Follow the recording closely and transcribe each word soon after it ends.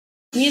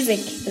Music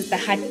is the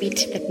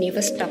heartbeat that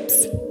never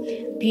stops,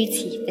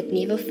 beauty that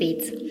never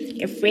fades,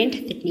 a friend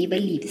that never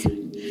leaves.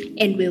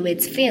 And where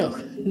words fail,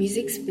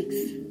 music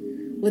speaks.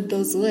 With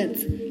those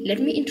words, let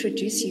me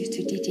introduce you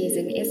to DJ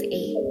Zen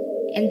SA.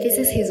 And this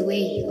is his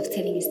way of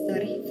telling his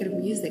story through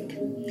music.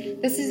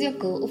 This is your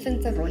girl,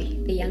 Ufenta Roy,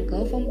 the young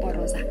girl from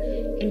Porosa,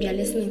 and you're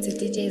listening to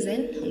DJ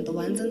Zen on the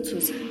ones and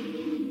twos.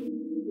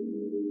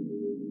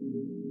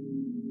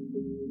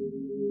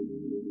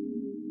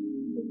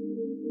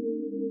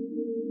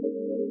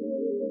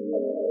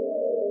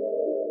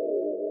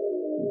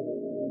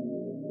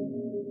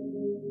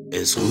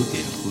 Es goed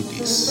en goed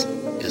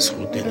is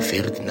goed en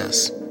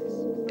verdinas.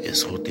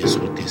 Es goed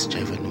is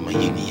Java numa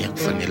yeni yak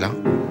vanilla.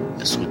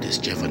 Es goed is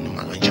Java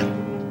numa ganjan.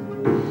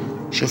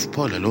 Chef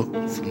Paul alo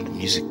from the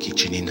music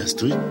kitchen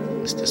industry,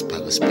 Mr.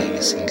 Spaga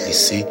Spagas in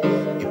lycée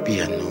e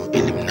piano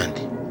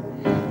elimnandi.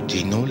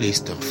 Gino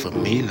Leicester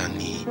van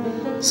Melanie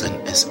Zan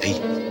SA.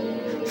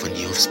 Van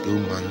die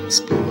hofspeelman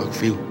speelmak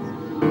veel.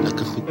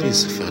 Lekker goed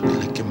is verder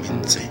lekker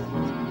mensen.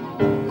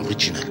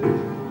 Original.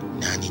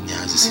 Nani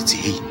nyaze city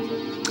hey.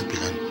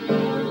 Kapilan.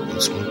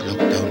 Smooth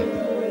lockdown.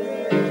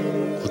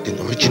 Goed en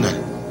original.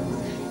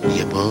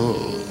 Ja, bro.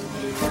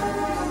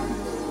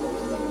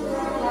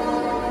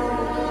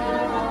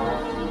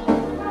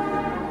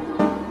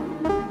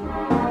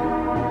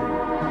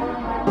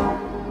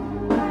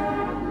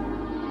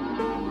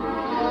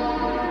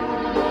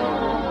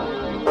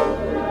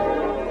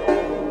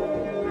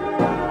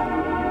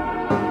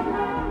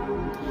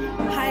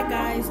 Hi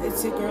guys,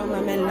 it's your girl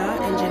Mamela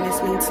and you're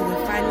listening to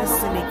the finest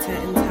selector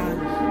in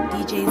town,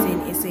 DJ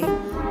Zen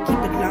SA. Keep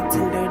it locked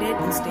and loaded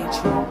and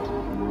stay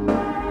tuned.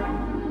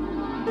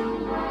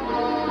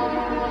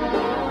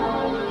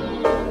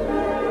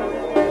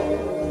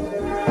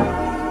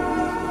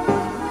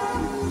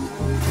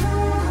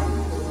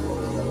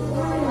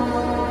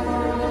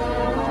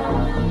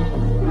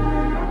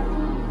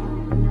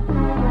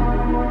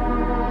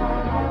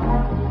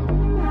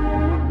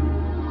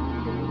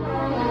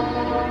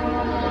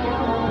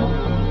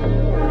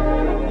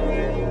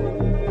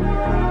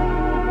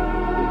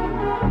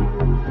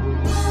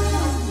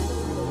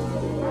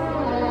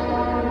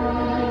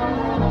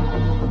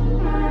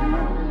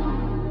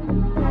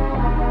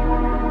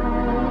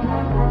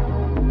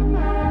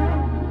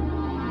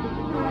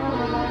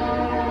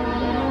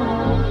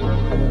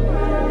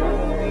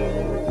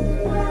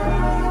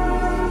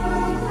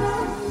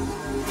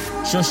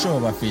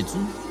 Shosho Bafetu,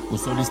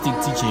 Usolistic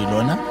teacher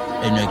Ilona,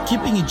 and you're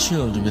keeping it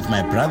chilled with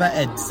my brother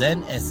at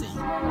Zen SA.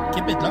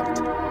 Keep it locked,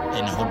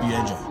 and I hope you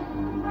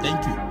enjoy.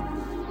 Thank you.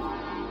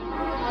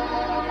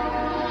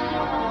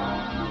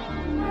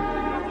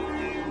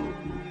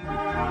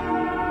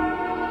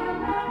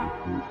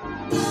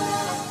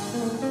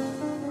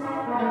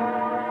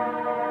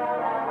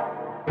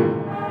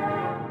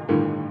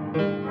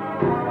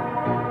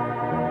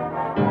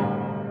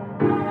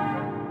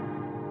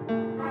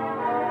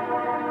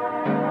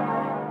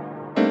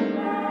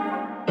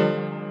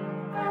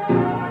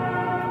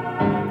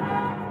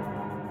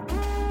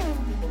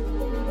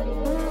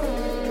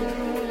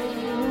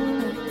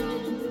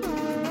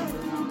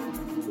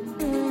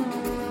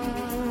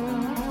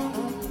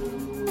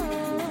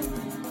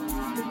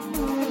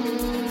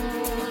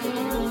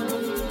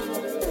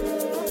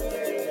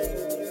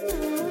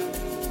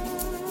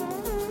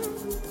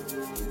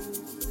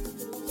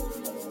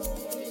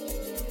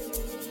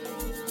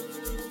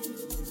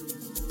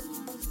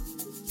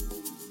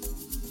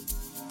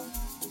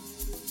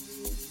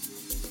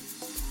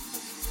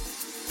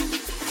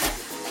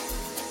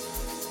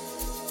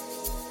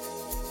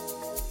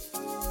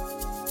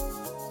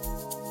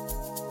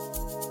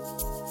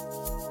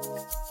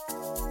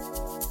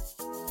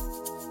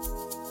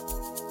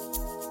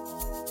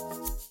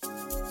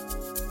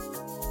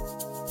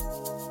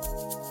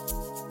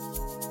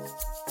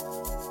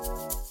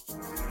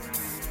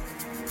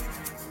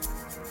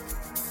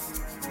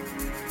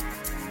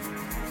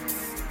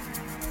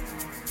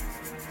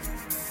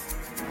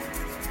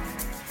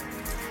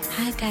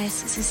 Hi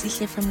guys, this is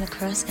Isha from the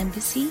Cross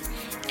Embassy,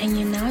 and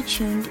you're now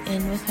tuned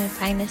in with my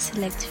finest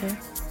selector.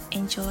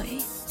 Enjoy.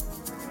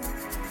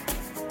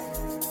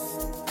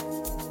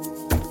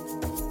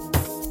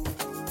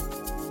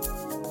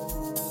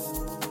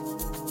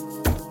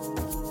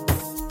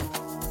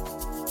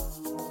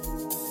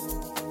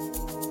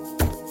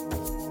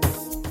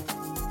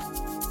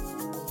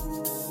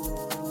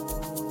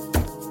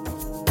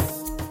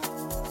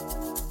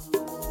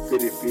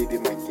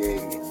 Fede my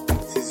gang.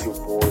 This is your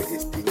boy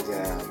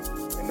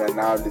Estinjam, and are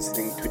now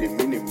listening to the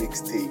mini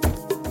mixtape.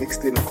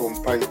 Mixtape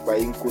compiled by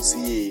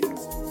Inkosi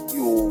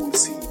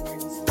Yosi,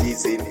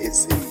 Zen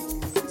SA,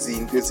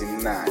 Zinto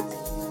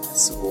Zimnadi.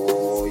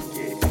 So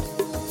yeah.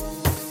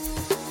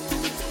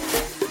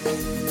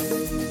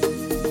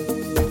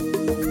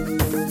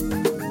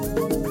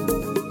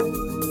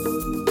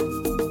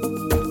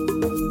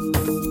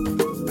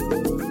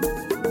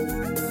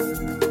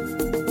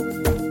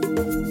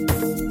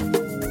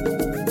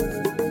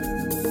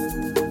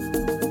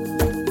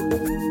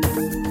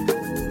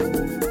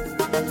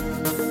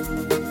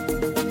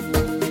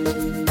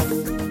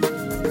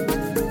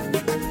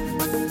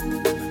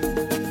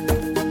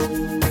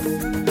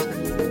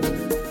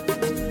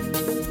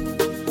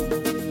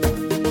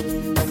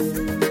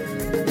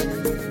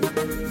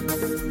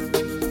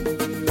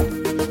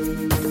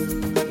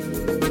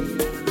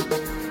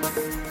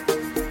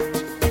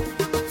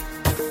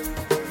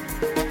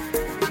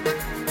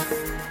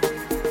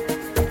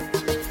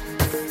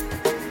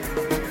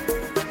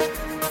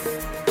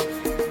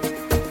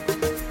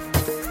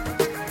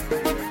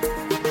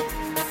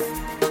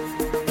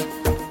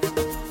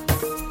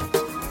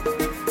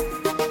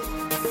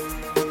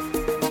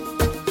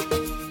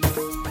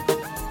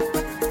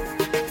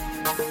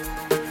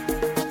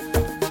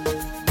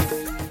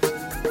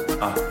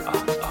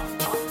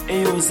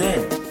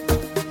 Zen,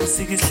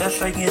 usika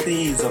isihlahla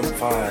ngeriza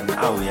mfana,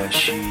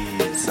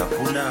 awuyashisa,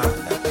 bulala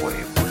boy,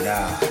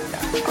 bulala,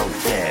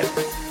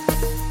 awudebe.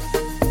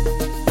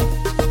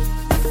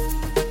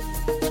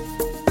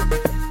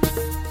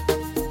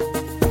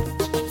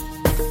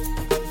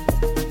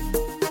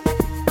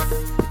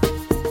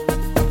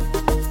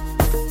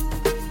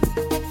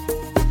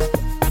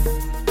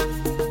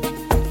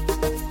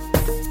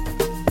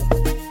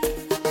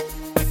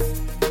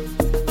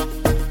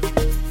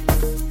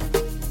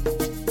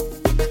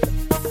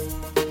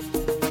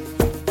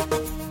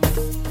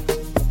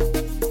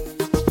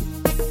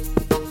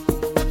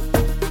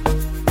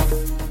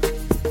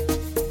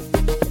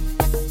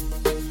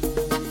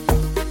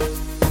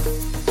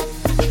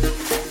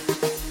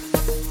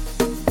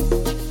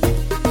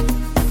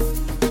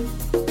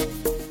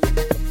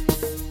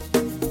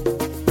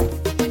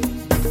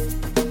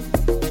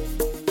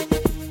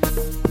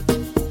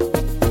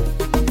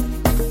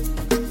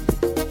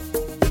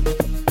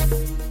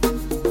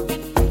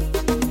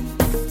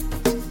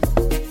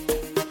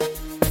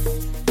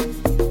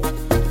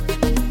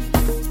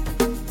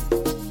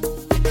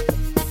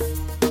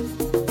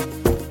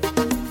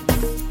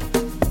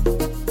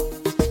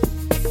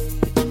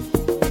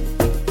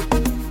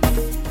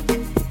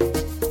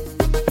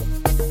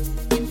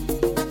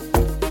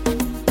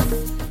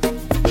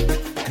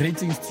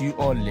 Greetings to you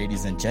all,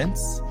 ladies and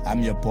gents.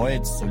 I'm your boy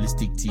at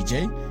Solistic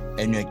TJ,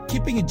 and you're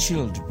keeping it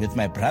chilled with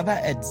my brother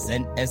at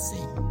Zen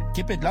SA.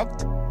 Keep it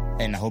locked,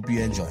 and I hope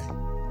you enjoy.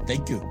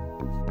 Thank you.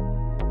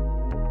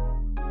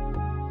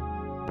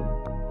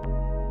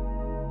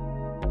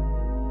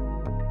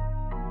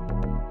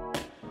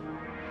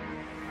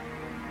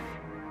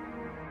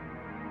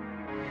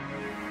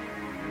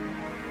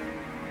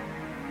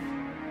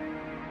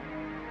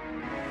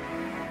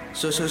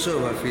 So,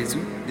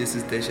 Wafetu, this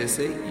is Dash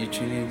SA. You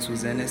tune in to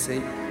Zen SA,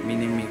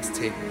 mini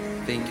mixtape.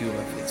 Thank you,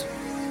 Wafetu.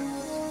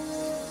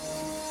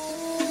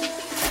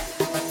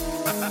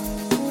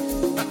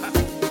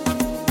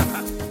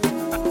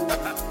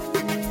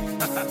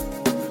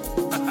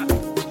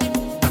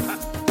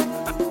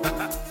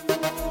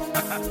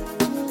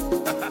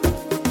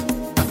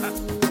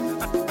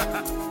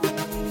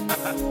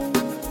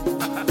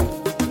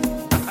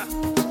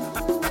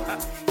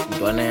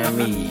 Intwana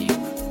yami,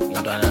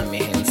 intwana yami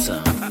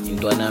handsome,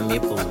 intwana yami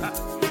bold,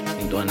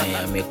 intwana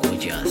yami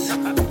gorgeous.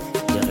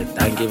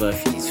 Ngiyatanke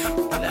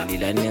bafethu,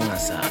 lalelani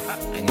ngingasafa,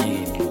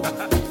 angeke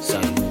ngiluka.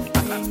 Salute.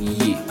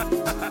 Yeah.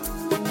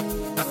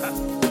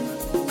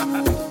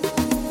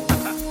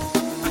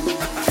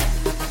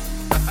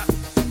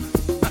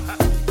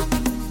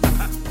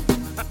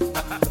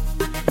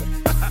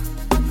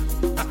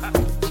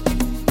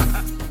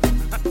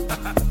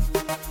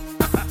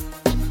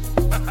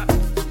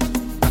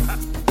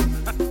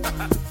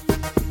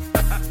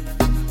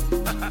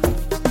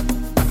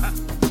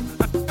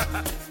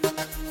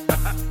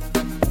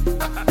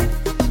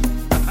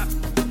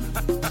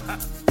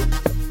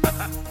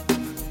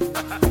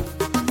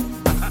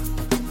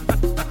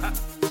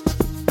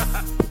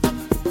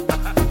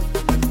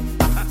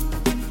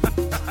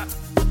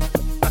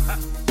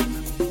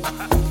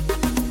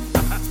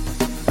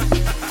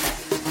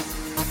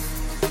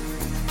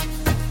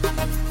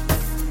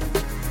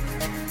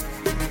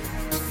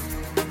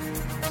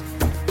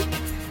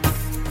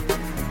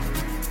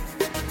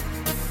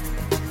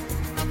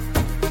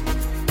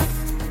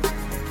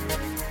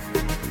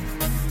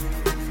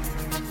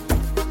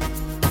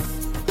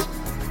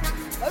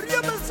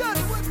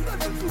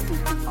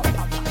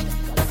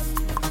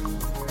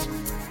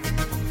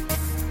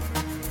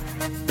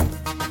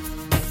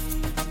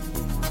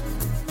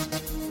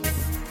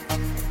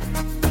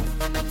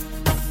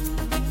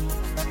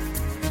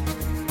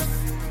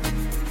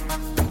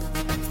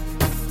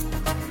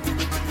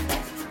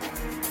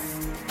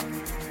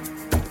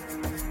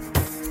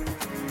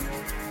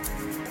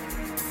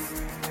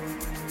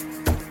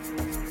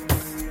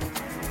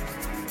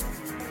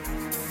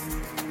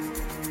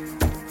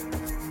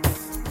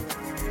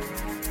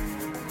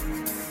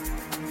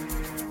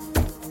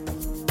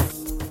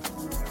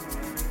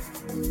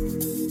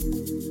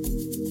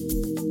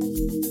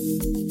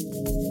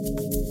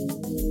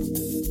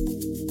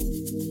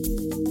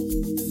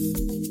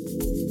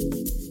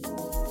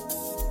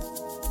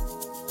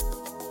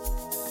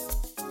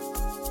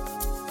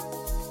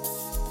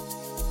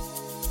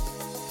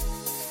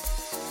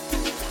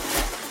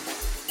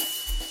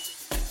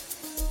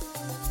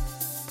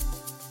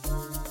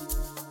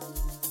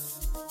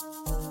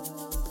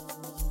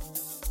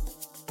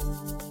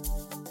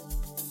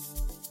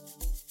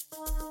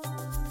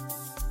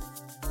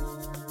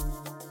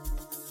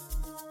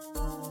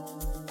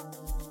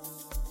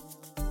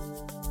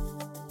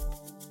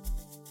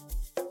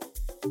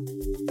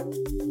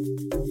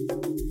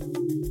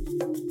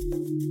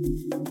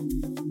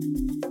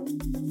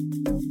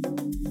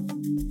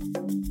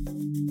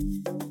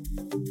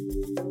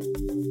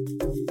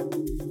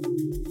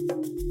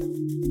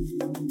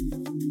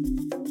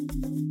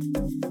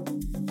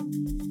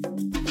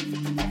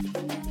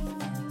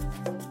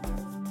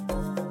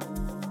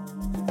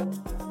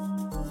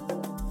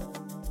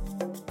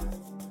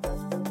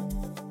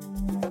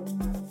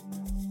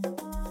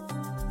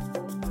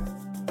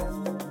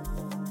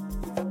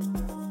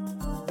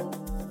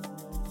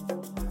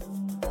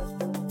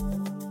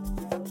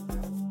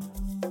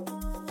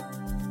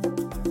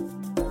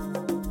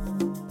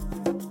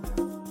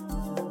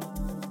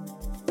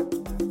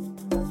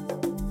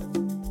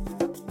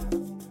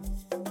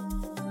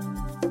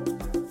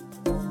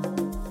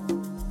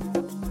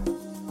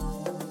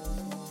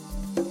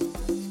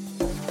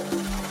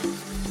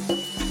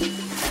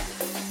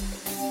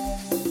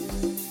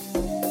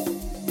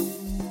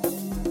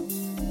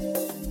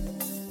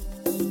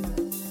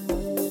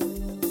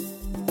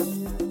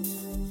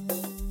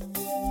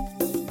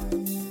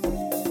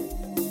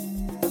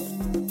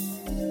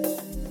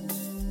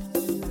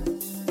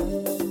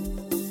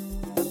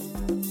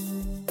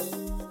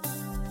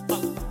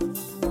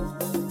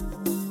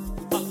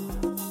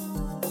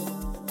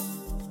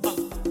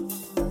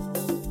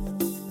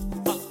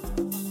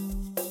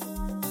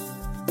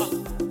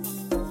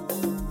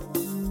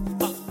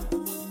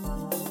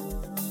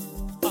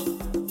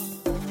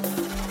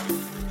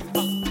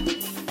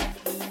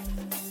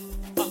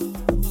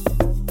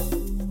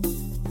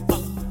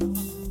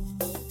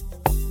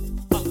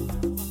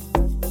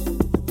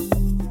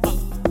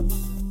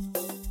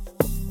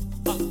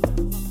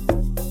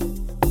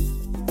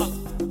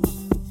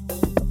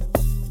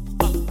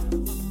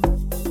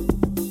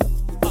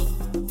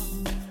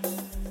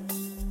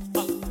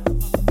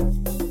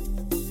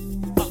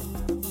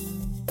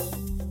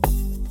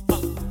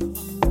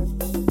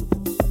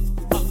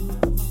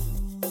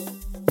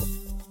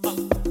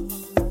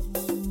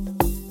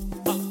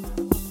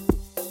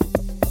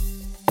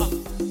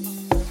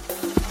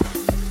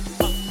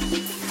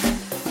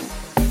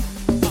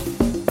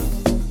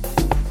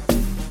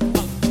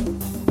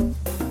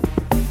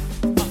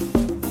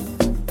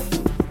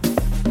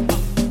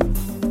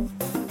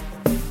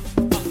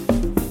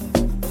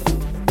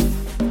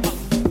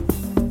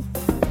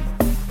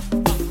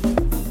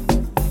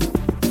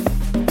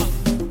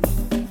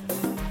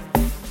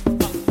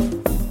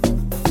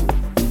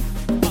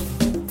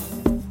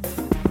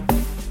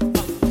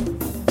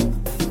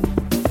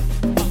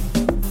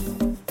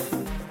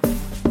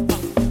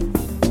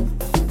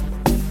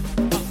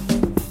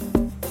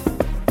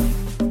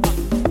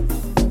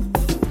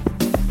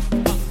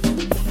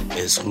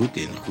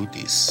 goed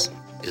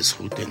is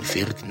goed en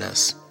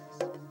verdinas.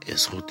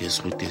 Is goed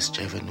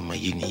Java numa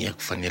yini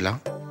yakufanela.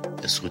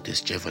 Is goed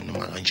Java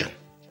numa kanjani.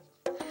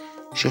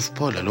 Chef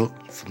Paul alo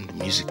from the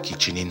music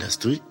kitchen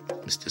industry,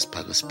 Mr.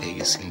 Spagas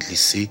Pegas in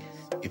Lise,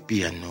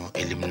 piano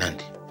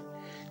elimnandi.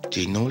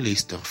 Jano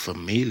Leicester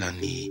from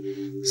Melanie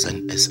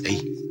Zan SA.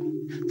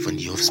 Van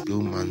die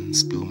hoofspeelman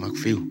speelmaak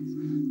veel.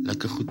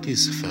 Lekker goed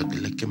is vir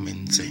die lekker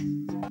mense.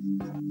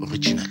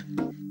 Original.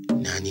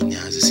 Nani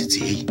Nyaze City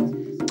hey.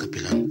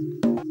 Kapilan.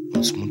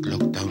 Ons moet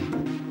lockdown.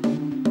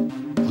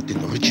 Wat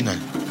in original.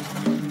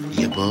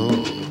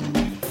 Yabo.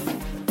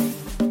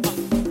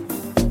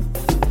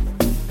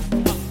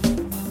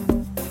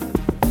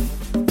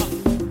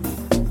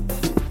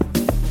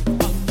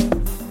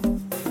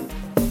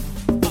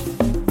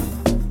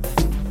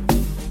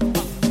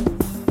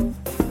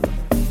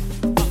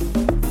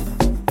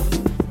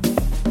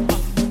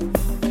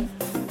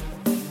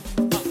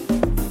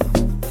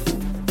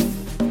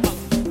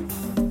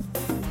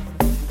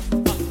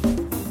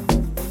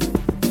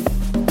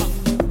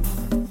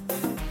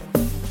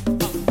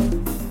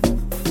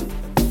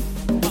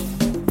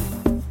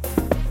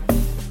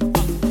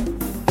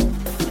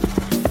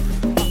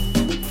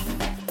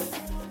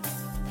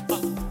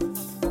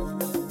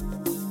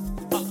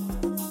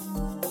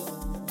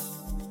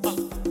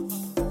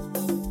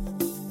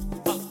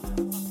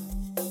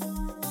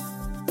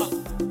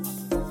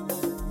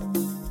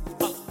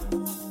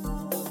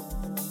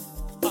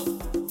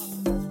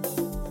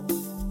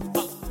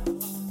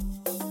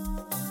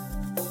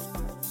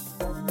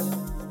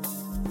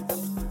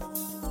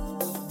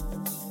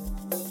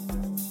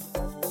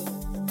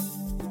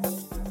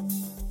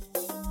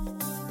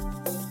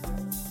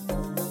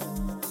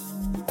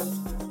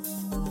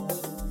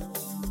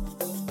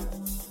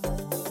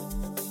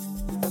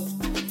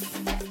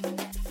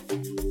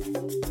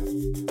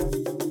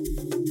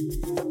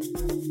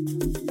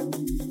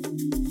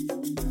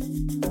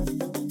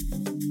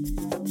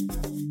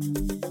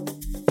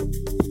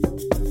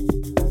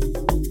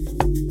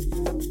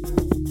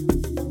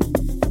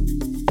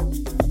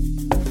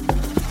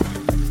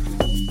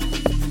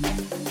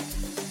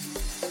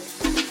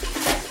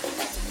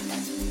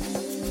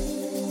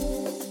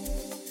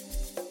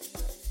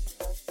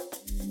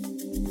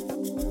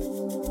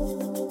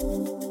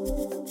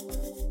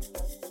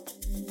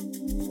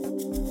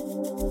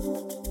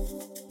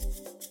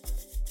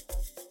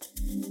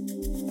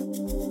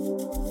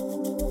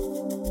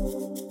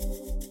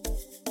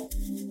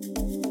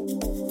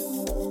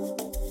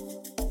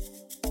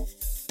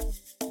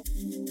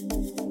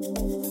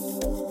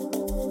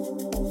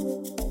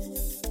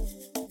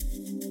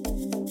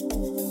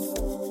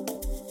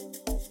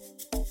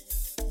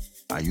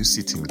 Are you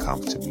sitting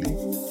comfortably?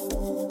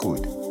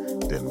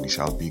 Good. Then we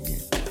shall begin.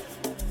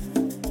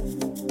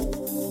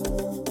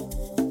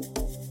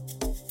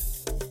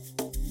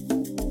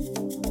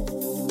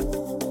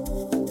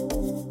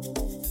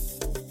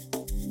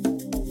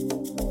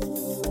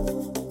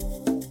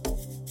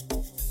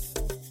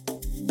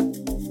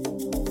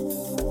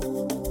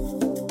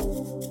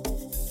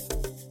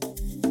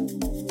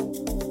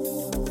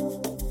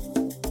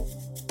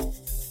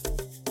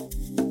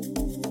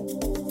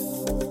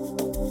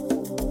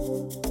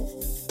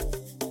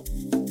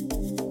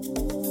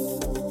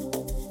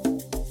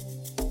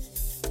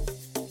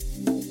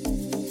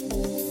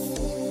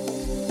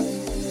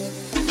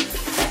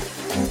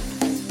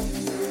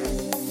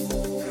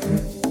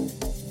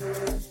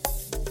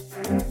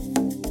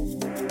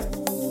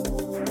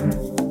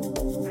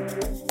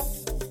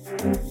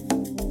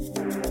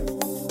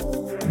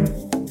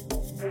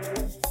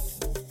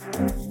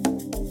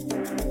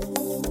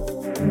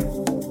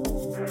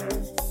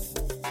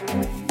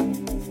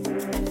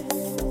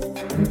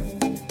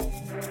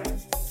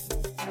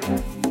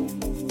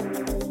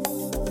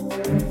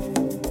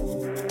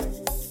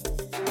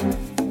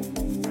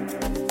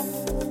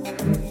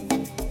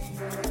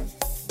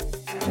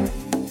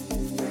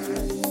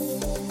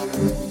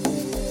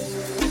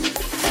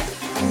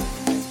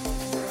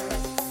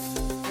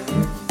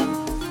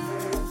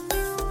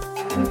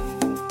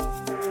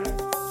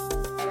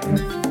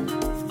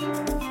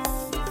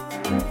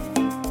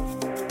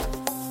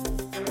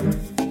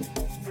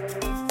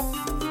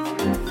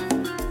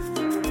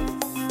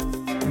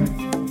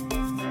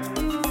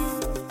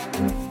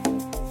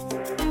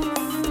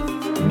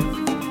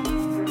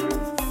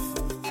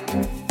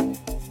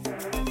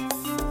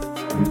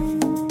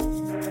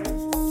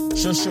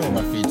 Shosho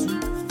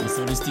Bafetu, the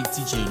solistic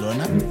DJ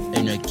Lona,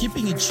 and you're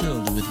keeping it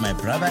chilled with my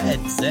brother at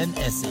Zen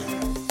SA.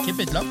 Keep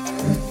it locked,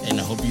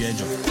 and I hope you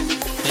enjoy.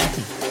 Thank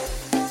you.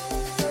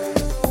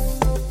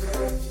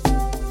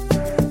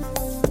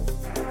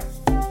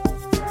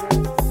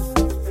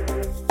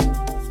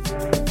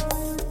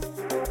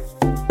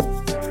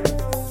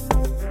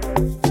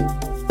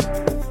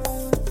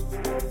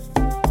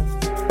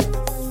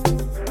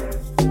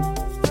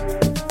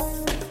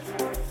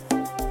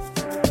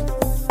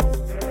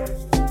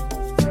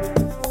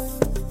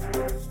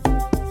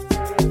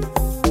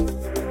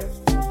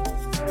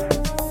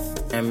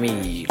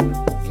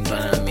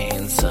 Intwana me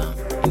handsome,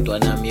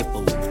 intwana me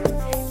bold,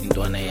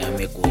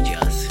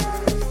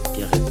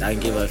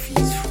 danke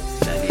bafethu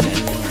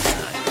lalelani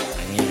engasayo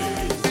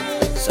angeke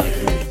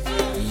salu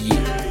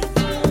yeah.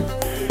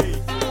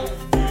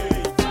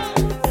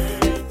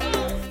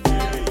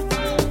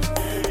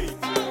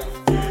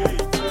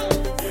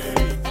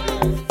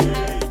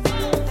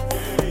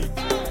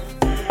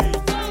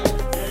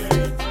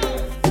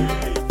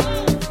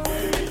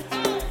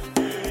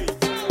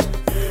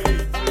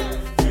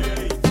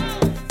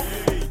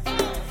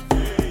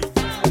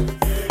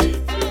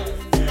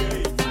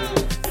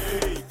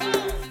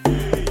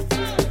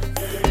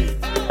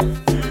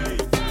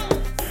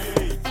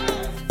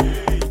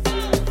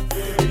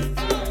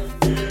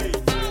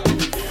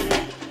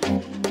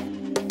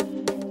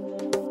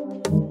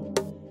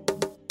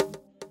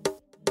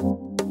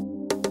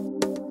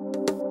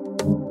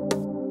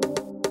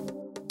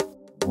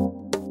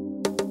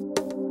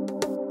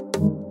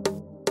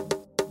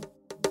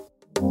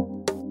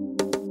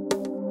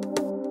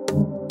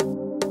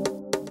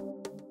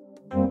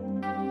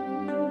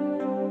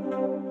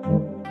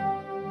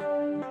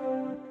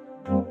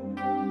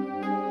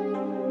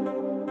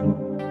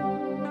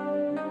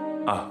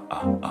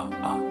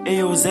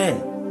 Eyo Zen,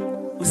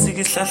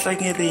 usika isihlahla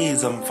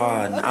ngeriza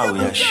mfana,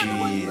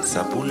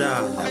 awuyashisa,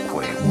 bulala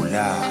boy,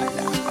 bulala,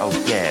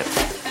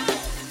 awukepha.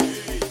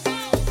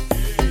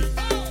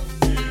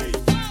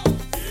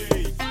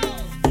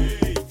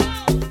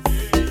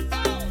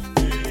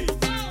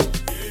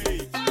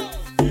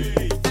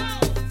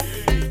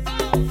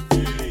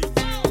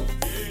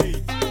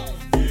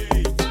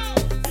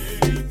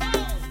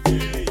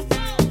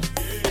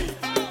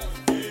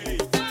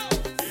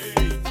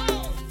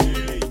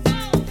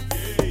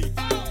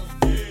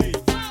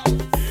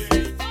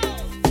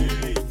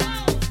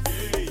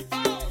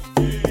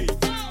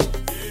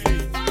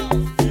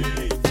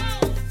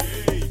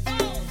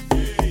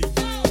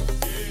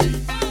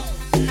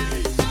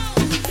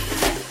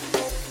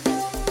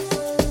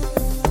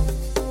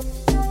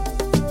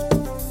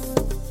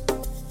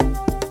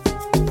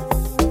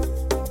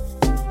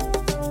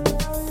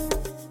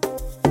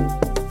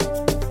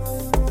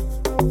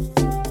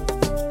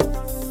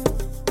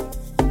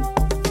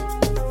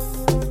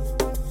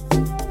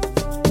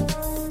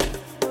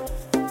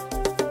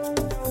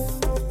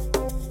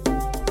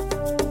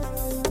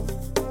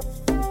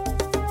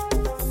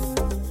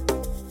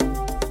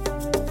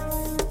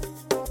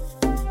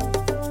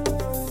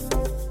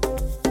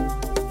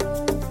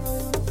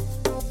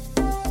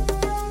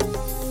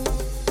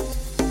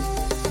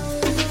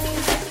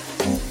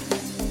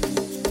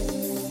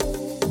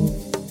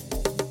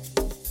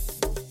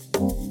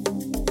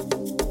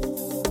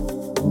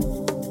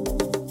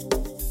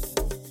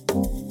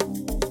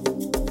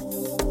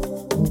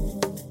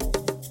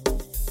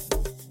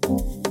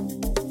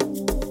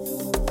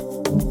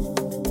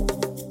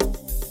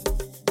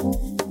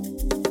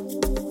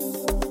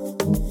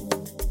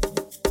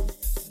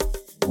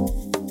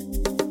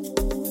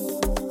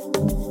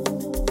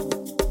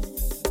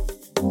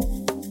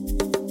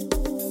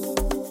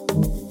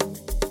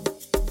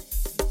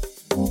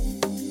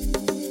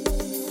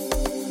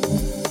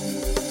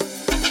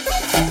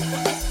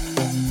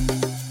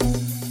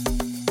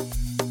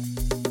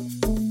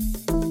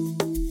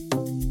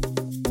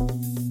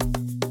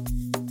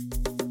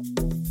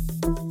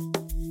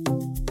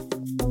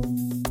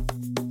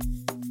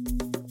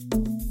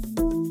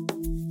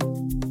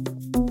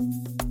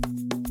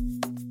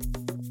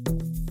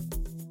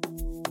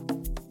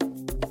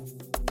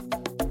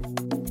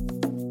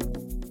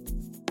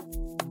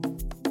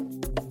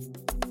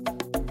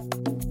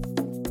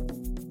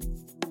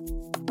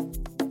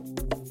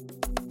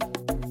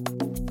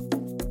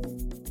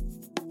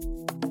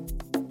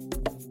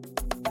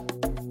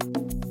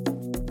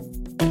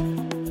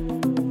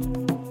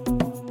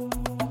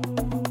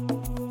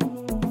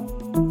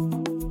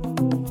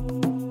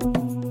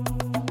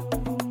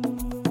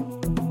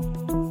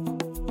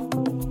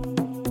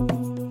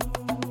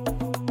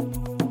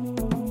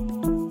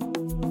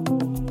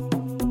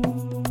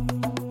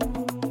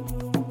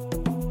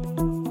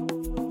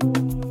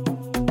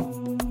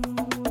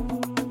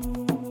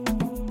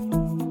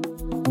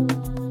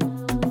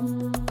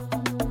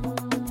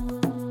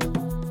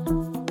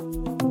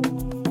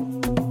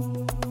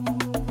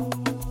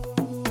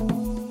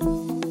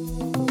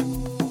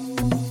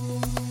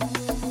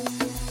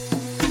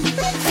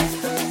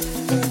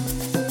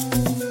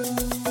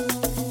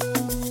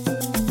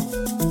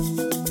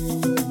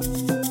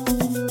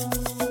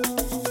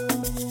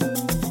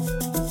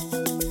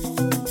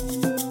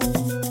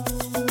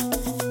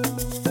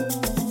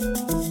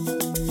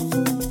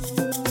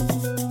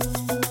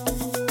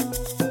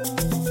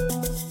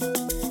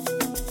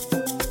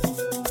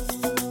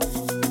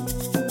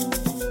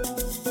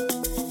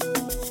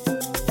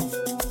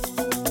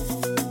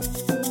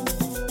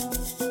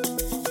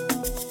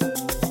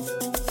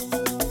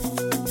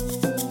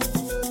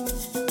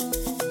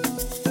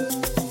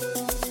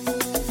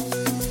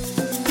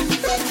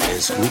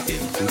 Es rude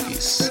en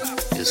cookies,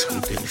 es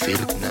rude en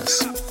verdinas,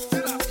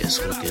 es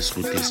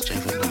rude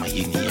java noma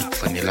yini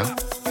yakufanela,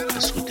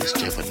 es rude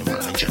java noma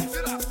kanjani.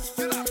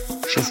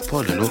 Chef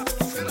Paul lo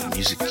from the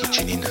music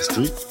kitchen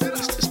industry,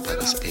 Mr.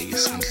 Sparaspegue.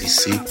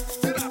 Sisi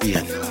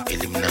ipiano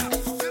elimnandi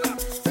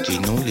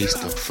Gino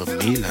Leicester van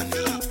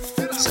Melanie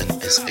San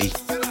SA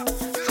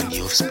van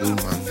die hof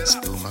Speelman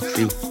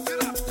Speelmakveel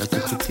dat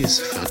er goed is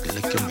vir die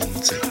lekker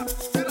mense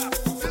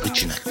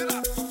original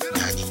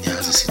Nani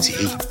Nyaza City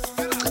hey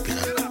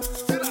Kapilan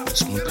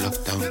ons moet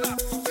lockdown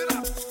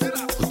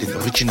goed in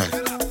original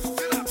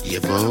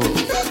Yebo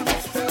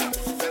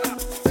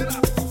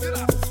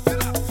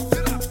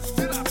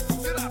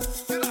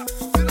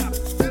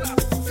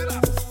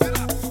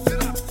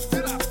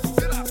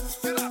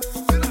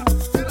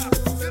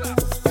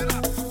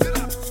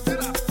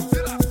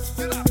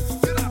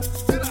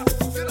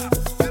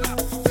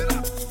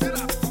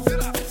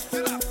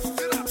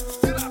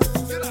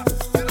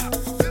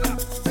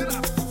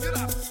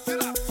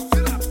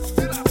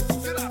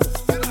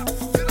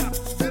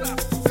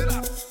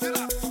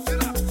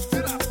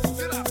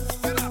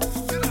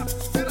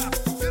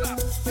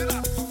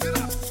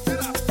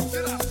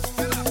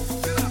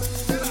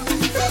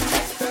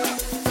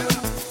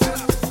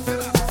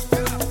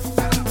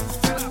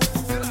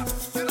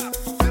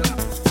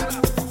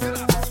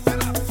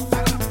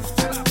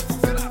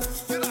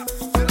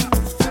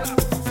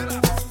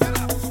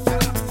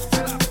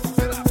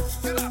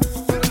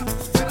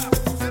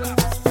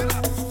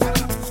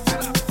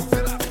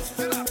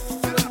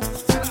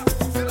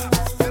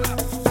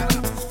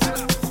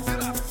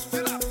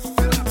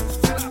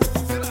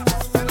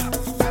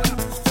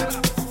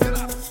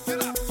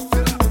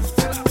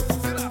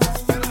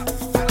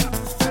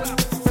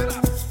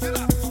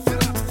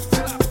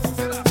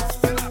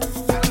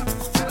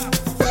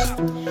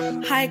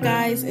Hi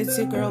guys, it's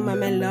your girl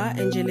Mamela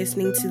and you're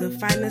listening to the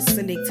finest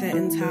selector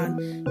in town,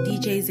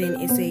 DJ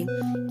Zen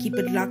SA. Keep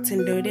it locked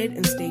and loaded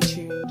and stay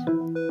tuned.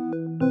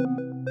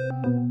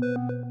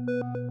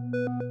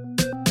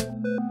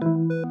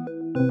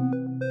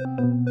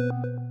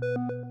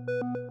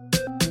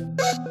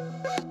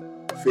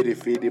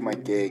 Fede my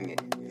gang,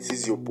 this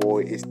is your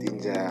boy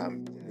Estinja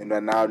and you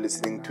are now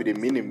listening to the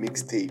mini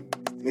mixtape.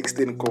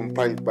 Mixtape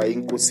compiled by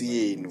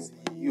Inkosi Yenu,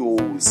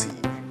 Yosi,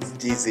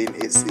 DJ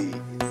Zen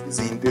SA.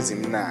 Zinto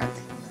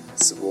ezimnandi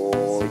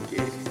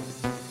sibonke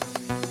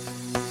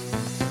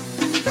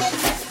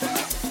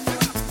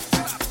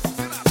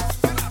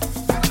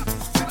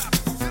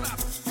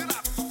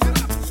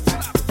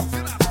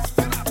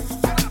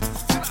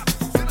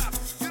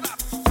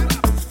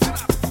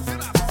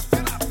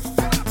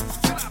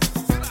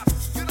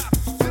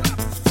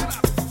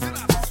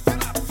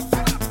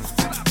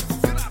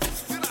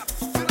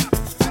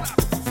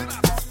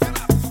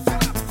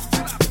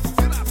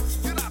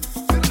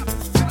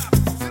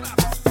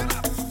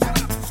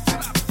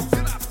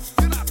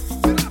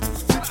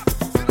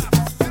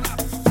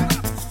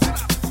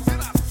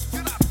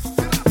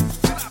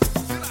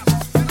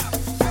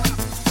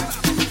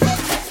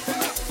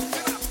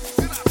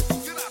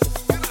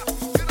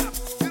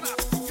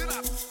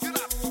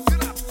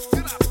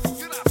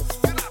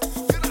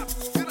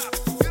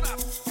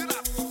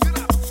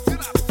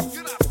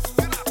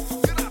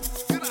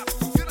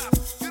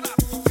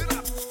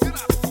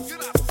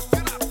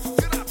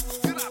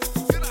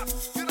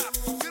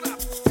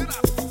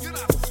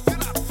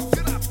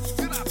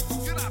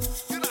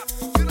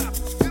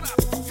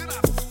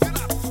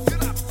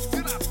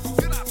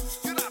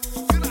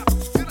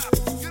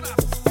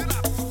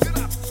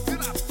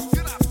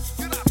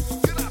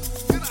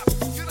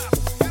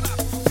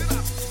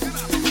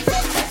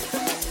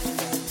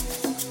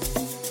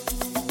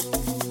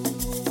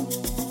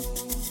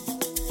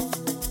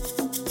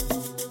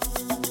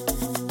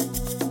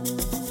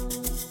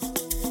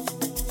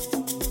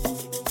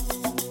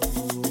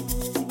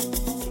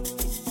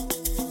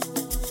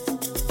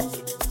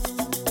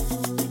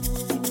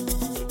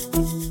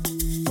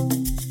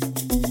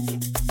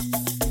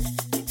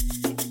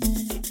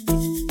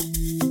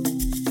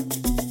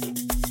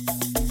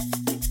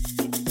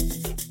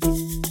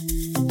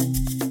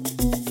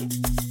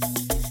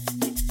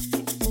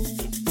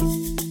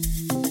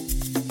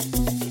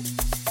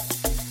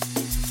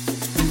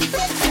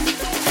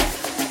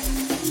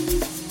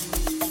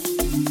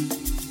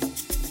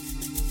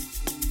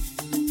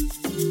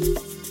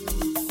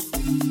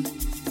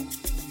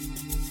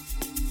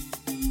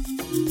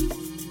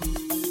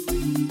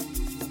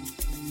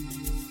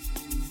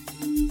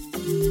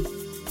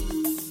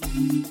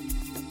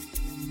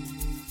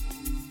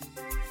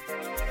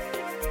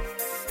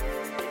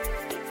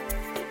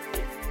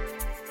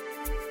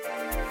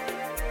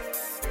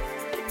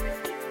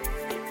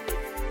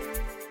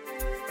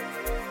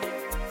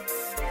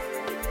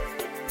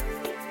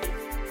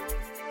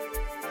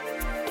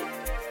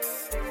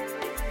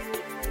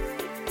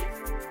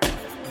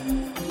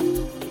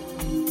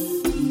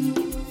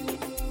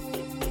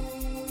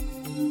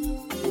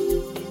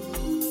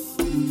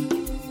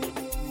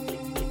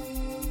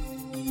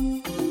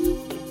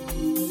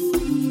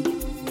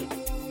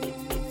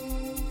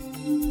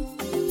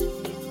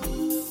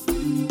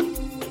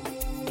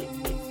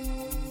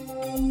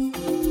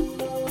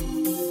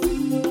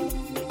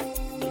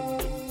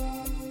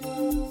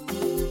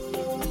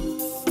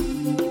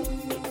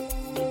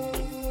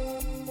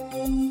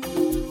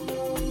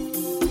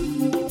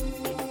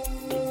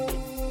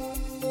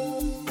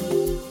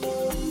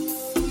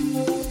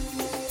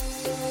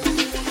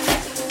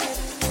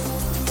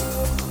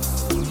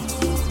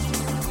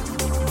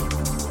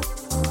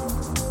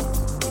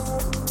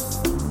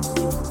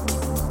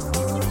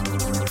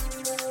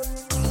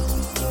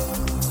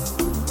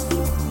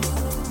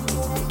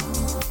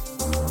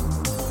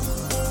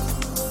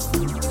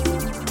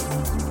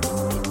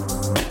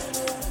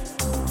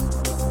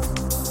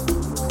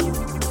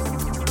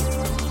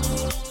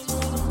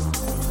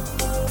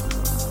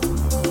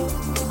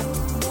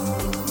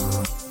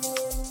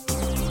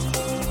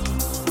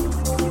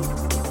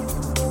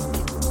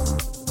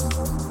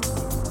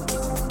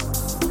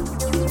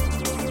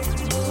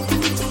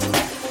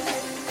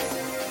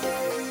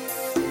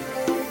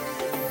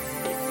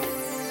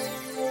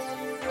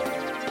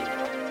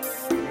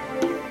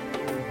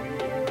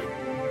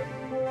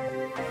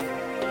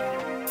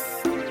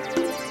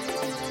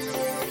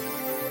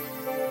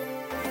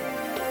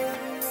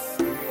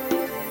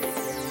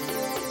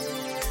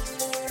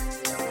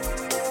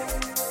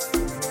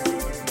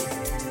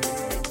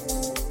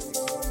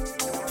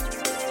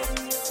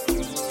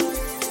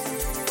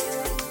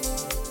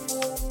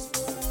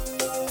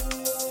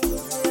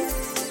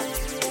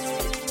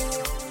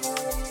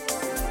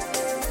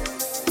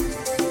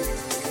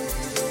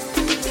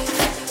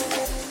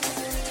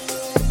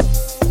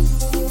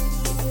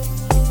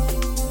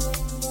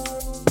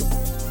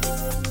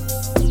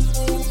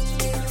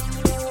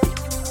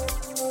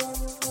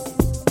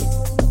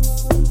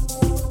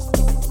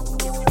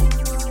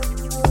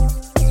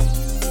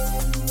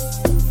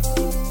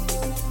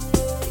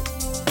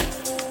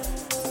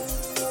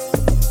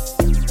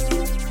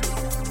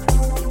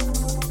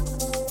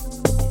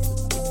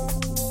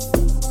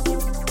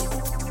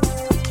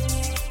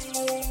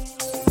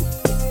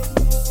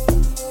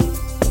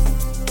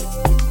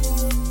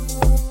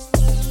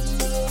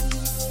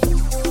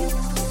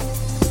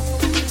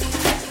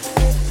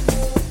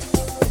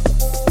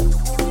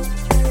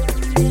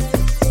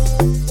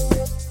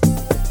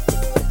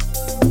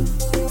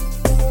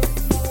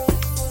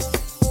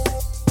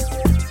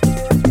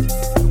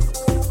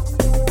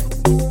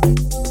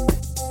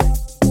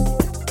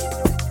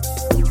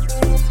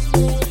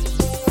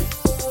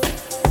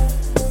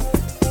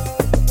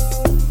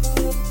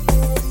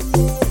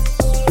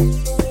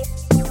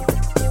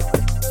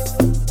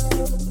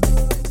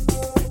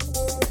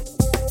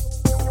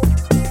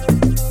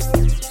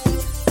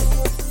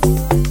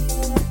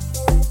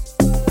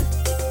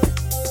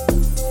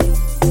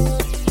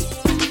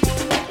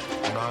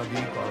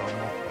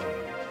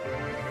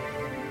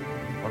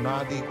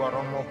अनादि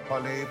करम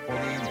फले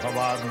पुरी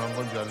भवार नंग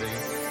जले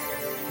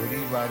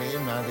पुरी बारे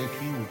ना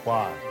देखी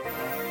उपाय.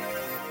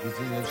 This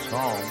is a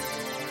song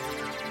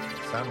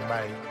sung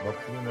by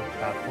Bhaktivinoda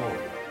Thakur,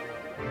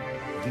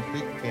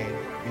 depicting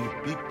the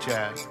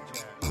picture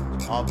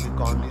of the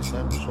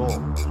conditioned soul.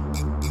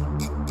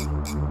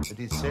 It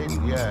is said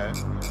here,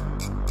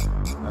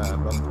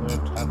 Bhaktivinoda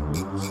Thakur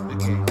is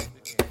speaking,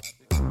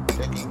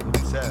 taking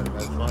himself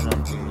as one of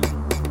the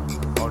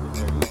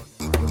ordinary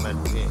human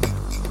beings,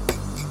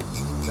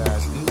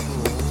 that due to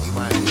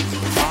my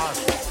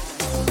past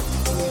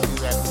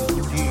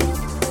activities,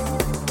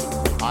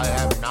 I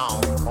have now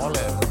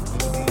fallen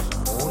in this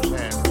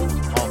ocean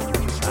of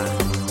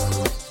desire,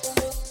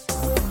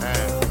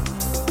 and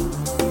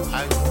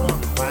I do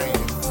not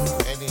find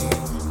any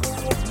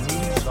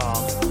means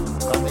of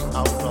coming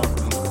out of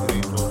this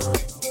great ocean.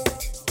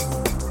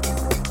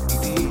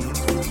 It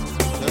is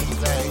just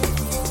like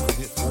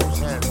the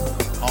ocean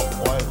of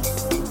oil.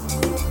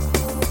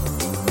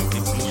 The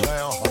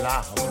Vishaya Hola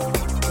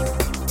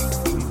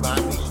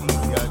Vimanishi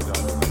Vyaja.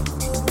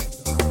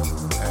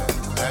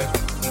 As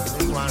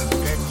everyone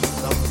gets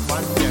some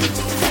pungent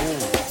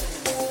food,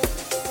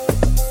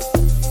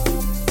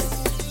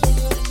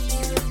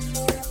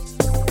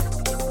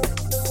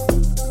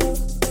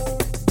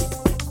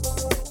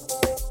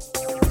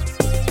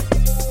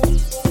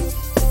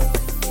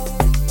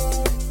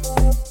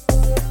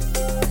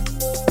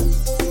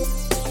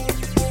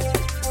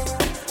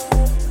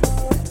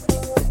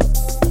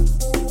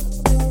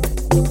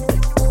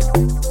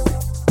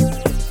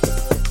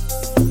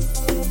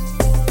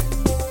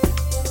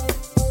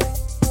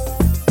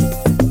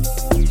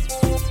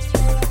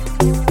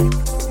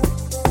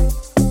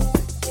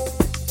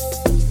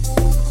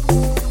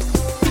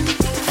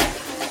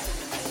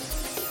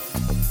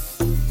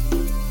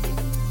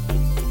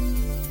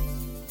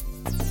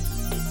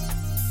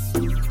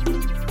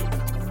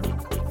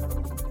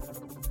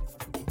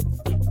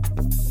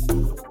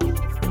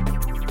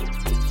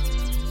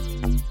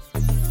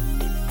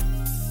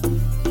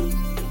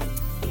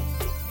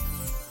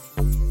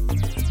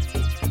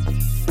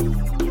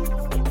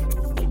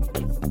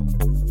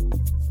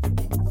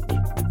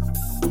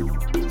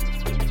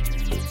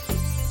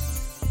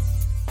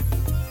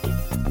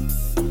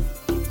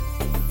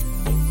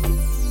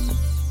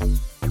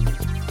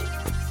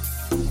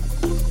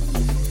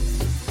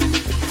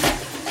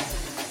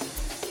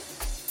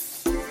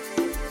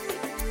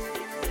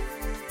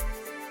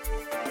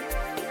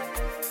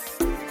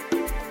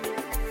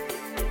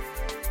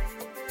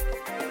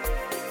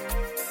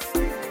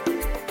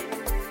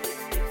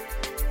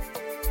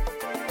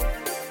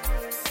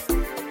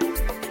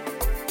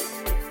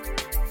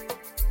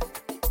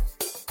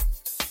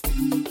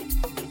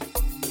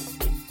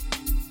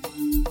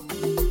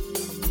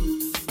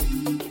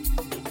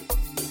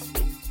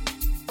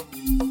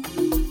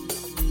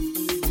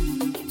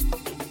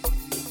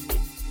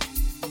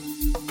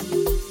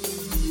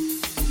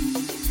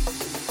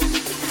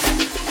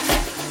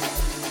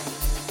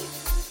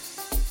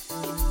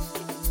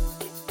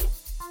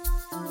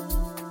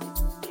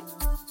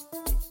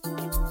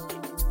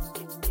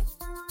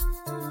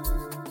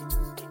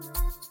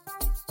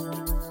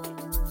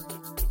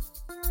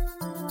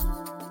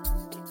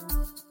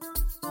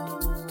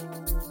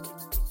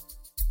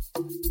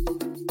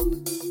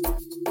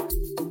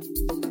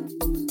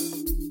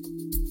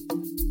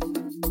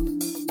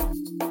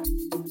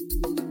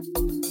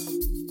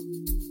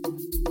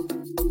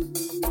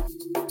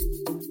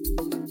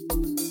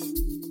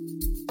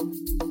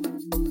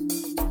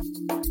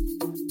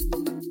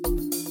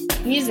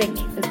 Music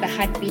is the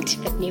heartbeat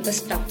that never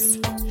stops,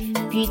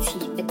 beauty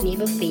that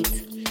never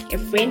fades, a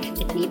friend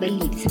that never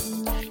leaves.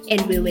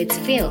 And where words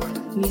fail,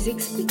 music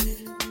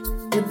speaks.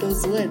 With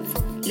those words,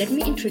 let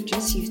me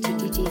introduce you to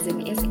DJ Zen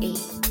SA.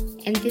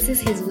 And this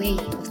is his way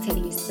of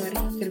telling his story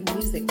through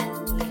music.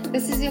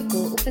 This is your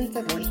girl,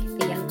 Upenta Roy,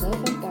 the young girl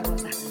from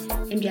Porosa.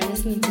 And you're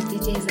listening to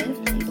DJ Zen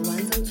and the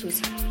ones on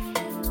Twitter.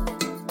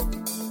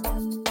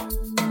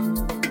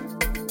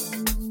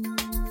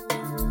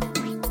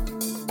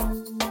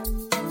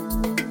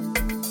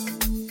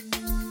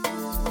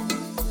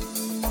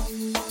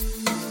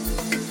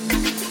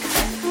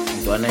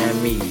 Intwana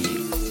yami,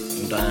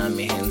 intwana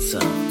yami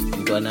handsome,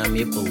 intwana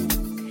yami bold,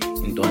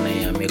 intwana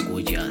yami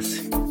gorgeous.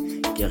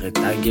 Ke re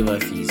tanke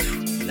bafiswa,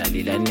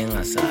 lalela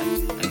ningasali,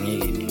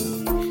 angeke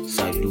nilu.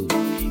 Salute,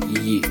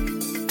 yeah.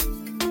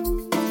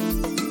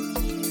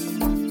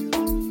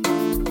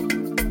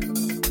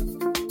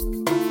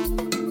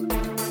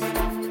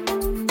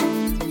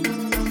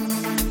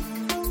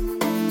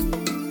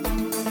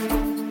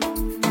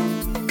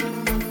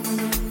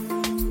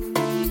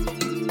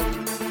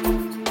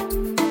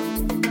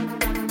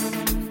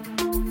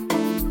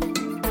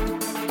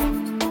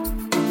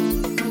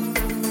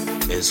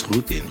 Es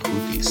goed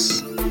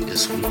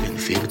en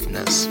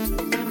veertinas.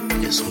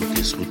 Es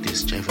goed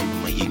is Java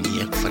numa yini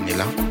yak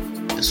fanela.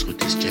 Es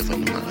goed is Java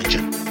numa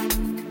rajan.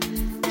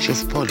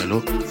 Chef Paul alo,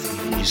 from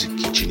the music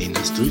kitchen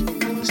industry,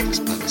 Mr.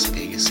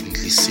 Spagaspegas in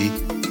Lise,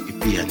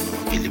 piano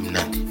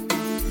elimnandi.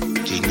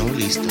 Jane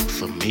Oli is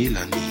Dr.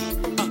 Melanie,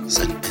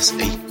 San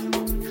SA.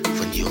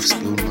 Van die of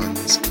speelman,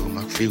 speel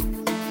maak veel.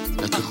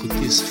 Lekker goed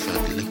is,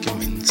 vir lekker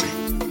mense.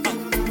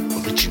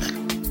 Original.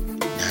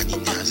 Nani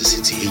naze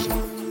since hey.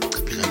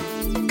 Kapilan.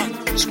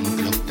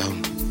 Smooth lockdown.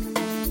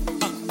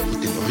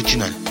 Goed en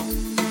original.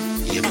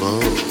 Yeah,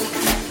 boy.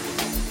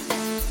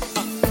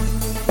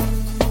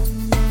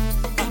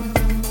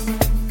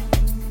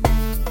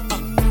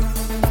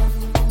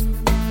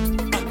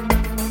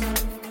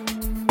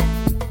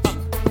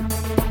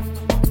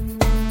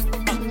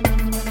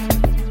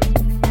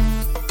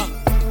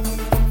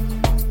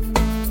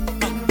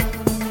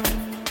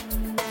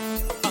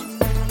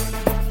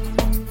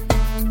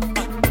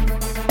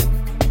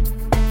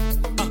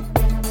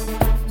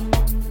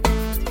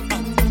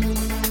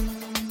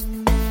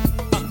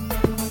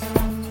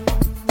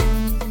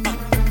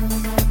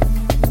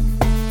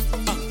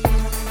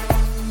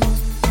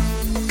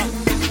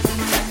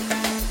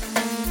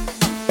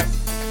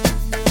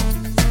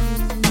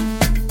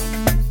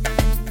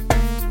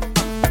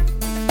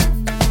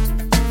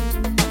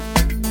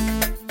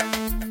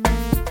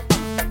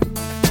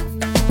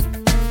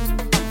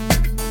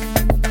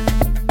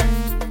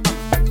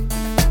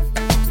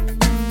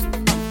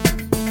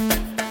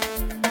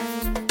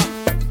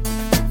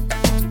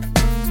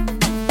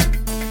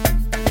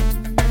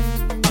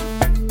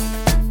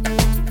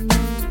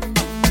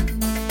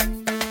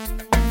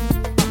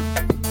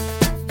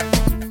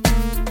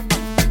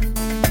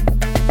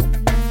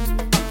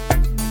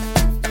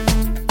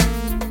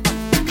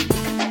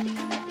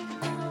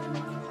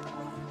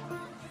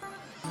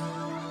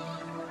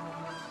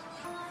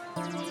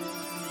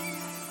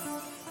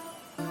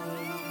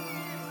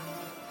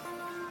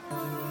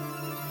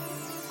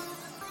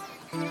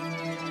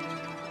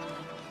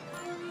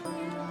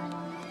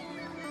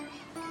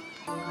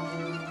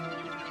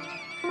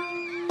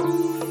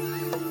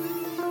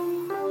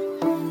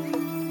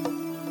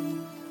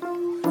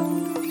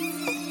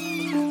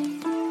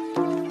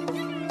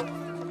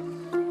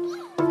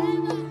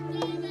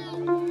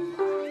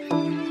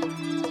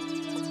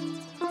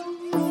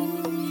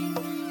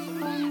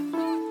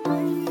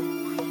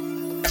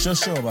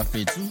 Shosho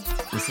Bafetu,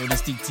 the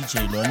solistic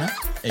teacher Ilona,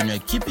 and you're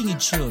keeping it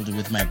chilled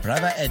with my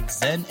brother at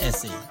Zen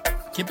SA.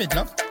 Keep it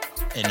locked,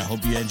 and I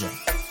hope you enjoy.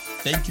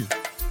 Thank you.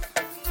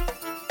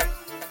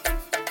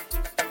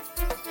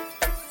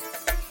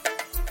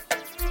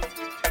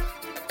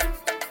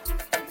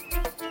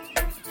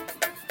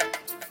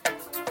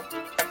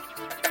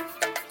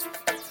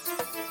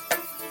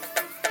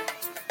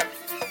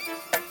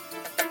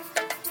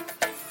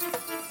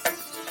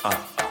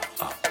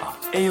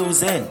 Eyo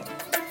Zen,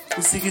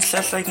 usika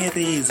isihlahla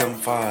ngeriza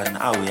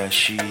mfana,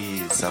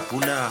 awuyashisa,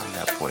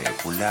 bulala boy,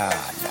 bulala,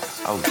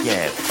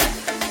 awuyeba.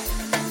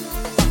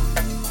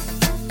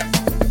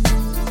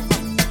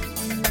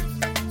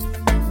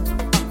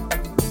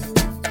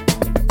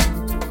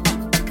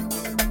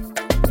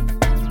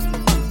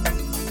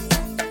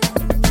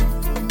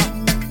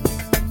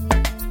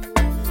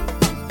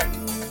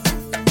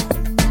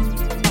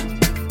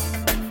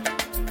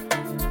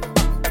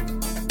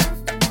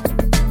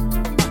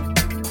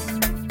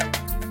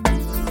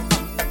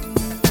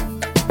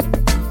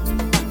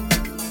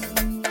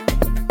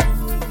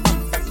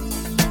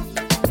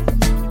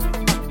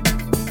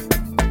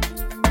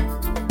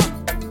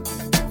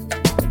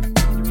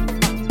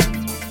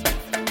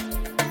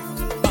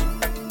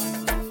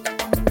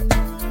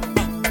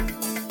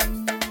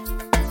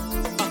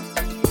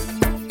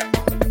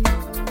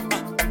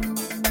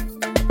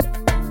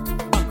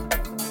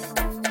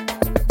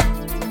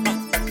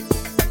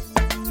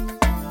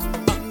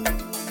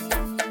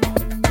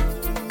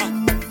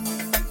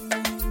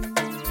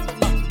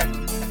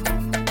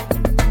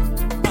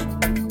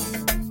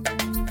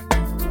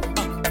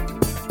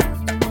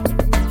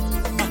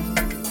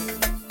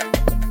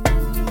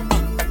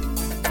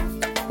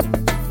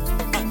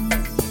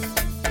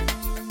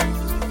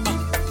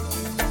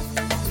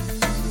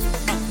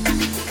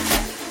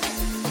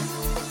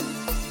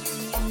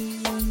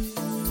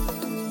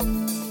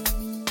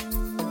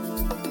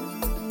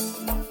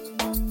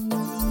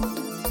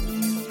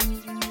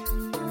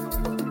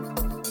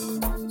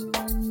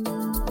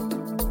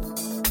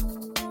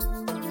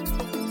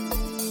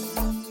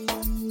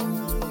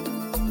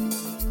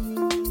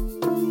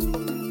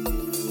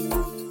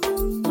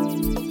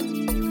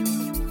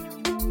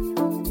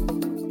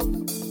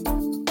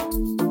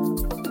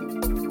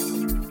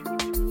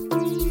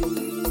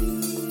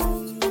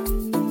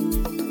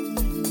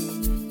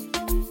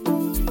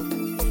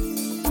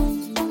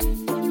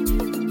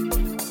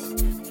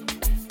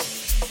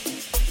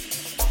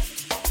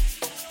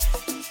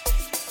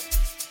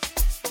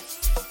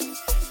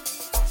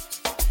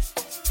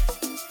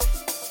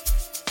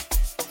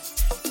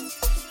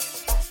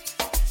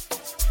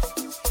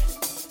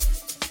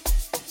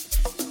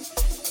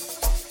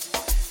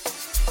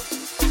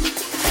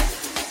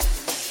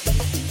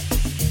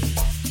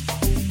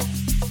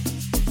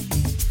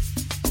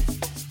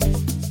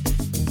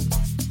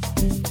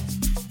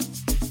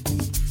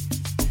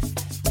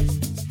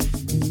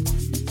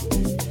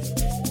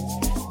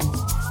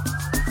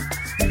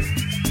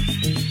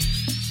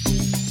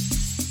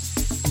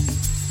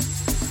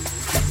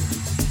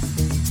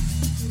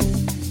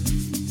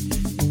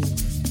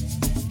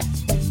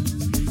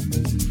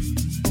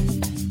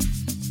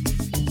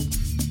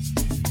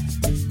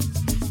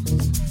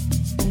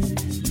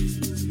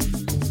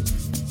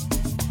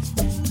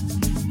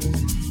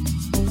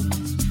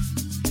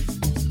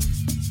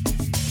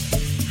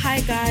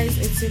 Hi guys,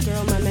 it's your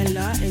girl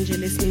Mamela and you're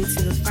listening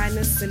to the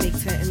finest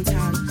selector in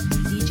town,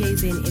 DJ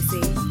Zen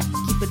SA.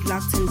 Keep it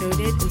locked and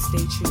loaded and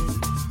stay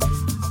tuned.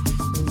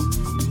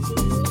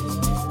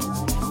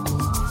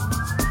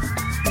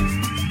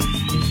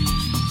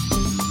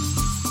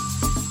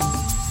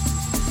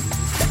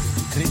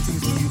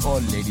 Greetings to you all,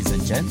 ladies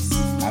and gents.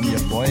 I'm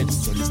your boy,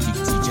 Solistic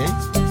TJ,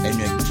 and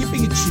you're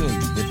keeping it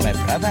chilled with my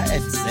brother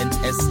at Zen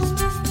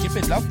SA. Keep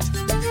it locked,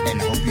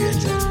 and I hope you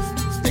enjoy.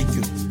 Thank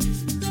you.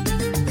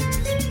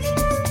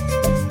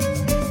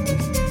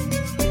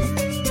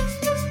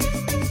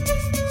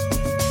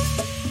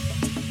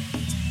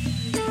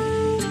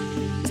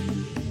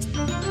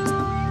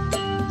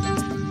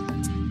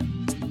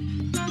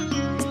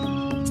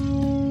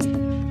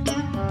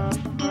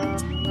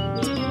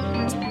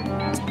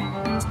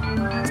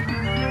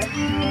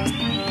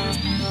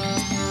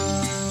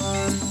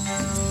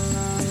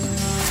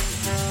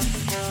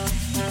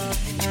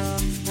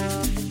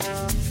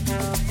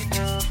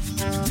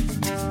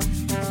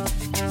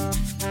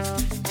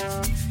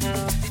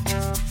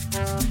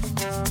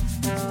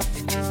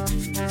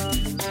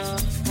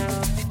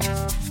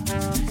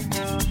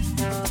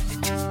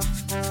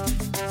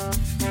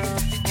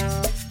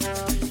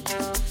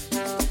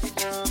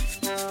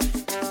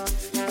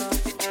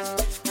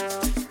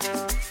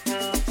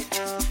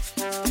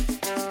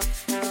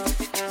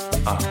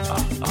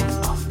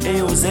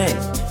 Eyo Zen,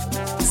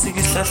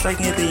 sikihlahla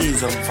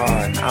ngeriza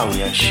mfana,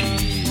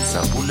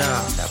 awuyashisa,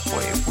 bulala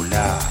boy,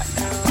 bulala,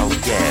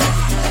 awuyeka.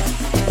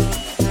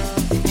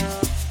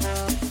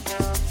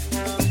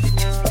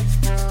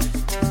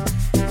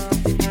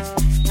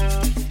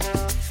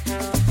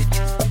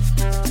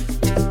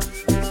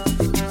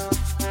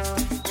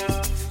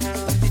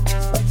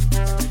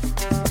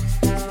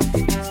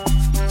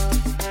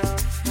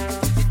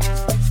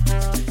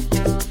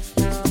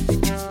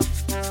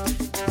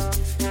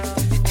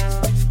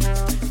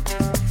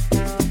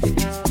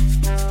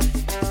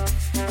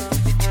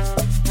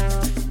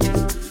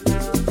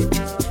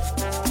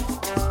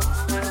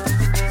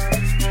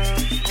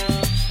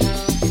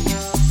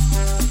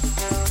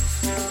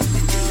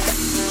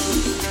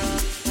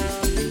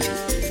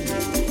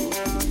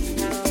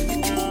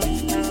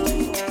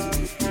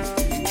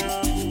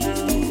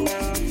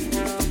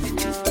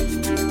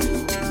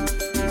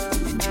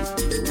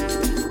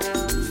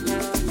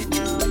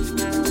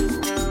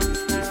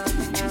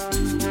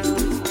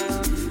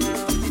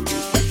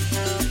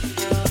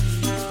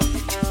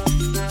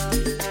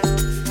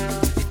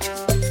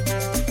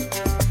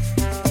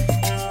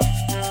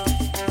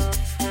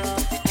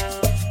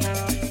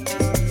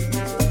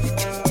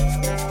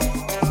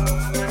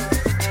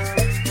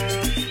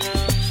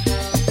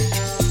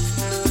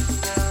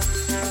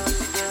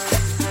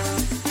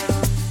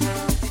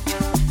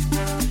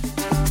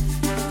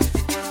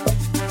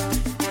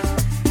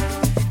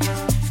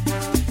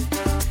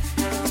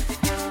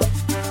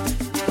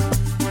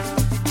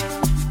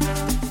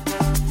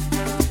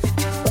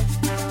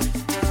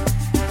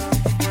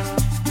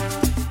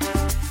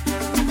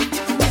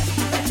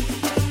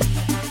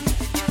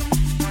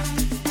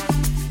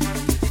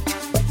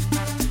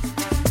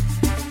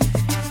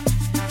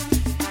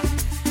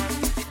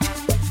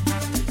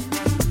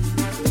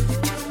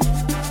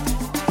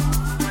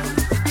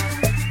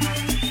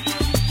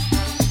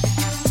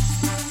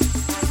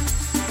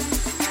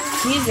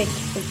 Music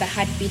is the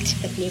heartbeat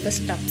that never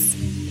stops,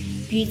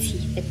 beauty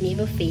that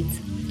never fades,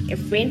 a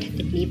friend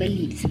that never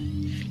leaves.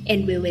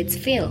 And where words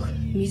fail,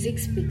 music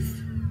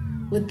speaks.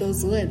 With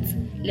those words,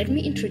 let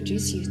me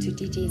introduce you to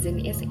DJ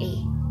Zen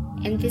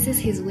SA. And this is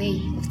his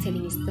way of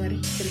telling his story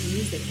through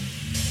music.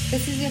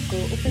 This is your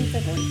girl, Open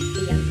Seven,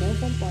 the young girl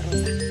from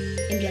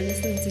Porosa. And you're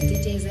listening to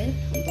DJ Zen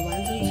on the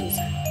ones and twos.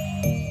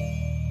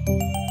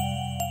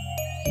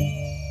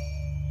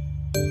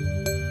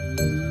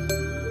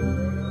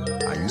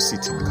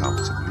 Sitting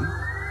comfortably?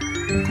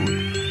 Good.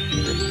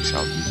 Then we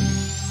shall begin.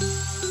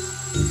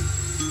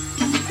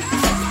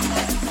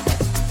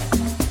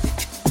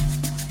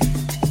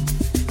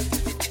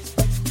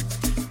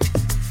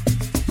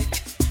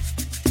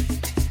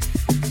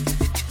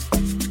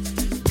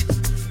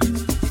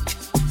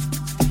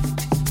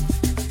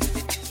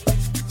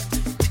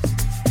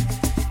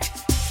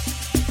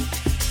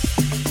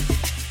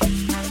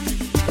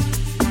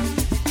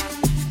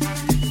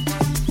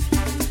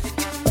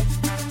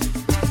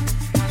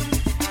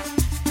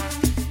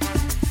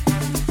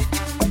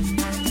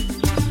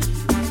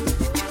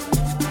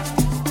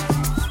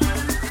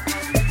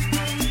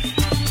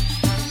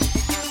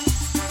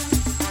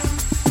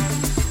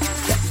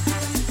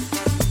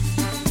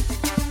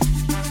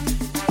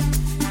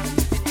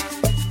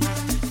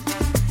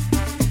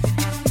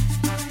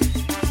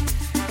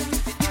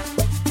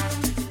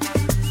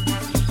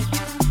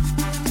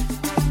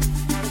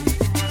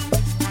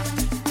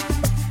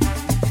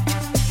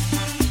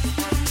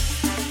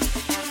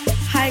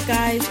 Hi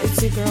guys,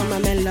 it's your girl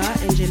Mamela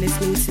and you're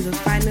listening to the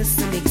finest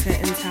selector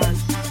in town,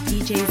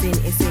 DJ Zen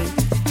SA.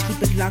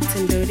 Keep it locked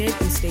and loaded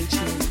and stay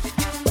tuned.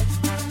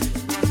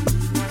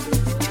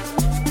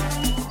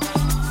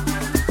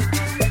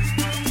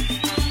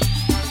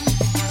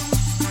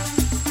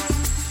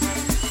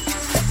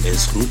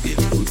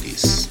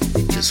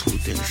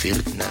 goed en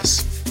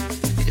veertinas.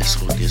 Is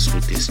goed,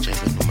 is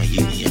Java noma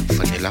yini yak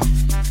vanilla.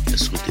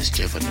 Is goed, is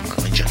Java noma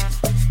ganjan.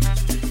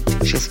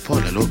 Chef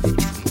Paul, hallo, van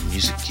de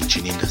Music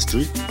Kitchen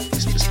Industry.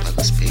 Is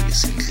bespraken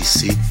spelers in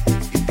lycée,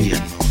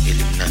 piano,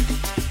 eliminati.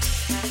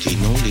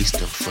 Jeno leest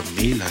er van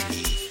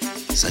Melanie,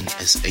 zijn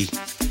SA.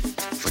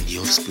 Van die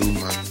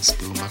hoofdspeelman,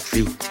 speelmaak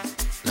veel.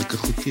 Lekker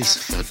goed is,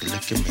 verder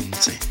lekker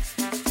mensen.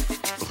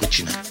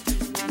 Original.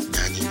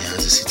 Nani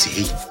Nyaza City,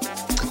 hey,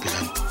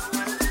 Kapilan.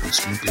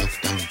 Ons moet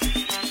lockdown.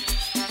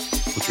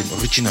 Goed en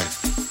original.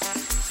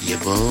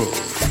 Yebo.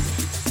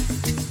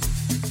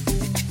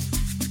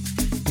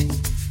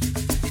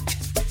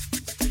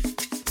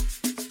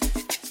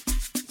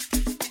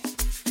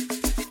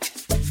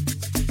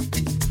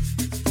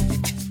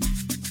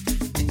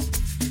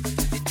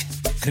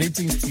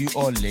 Greetings to you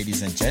all,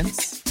 ladies and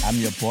gents. I'm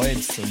your boy,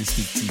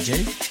 Solistic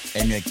TJ,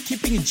 and you're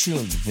keeping it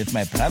chilled with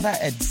my brother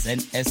at Zen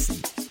SA.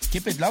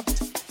 Keep it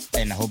locked,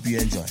 and I hope you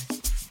enjoy.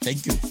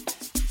 Thank you.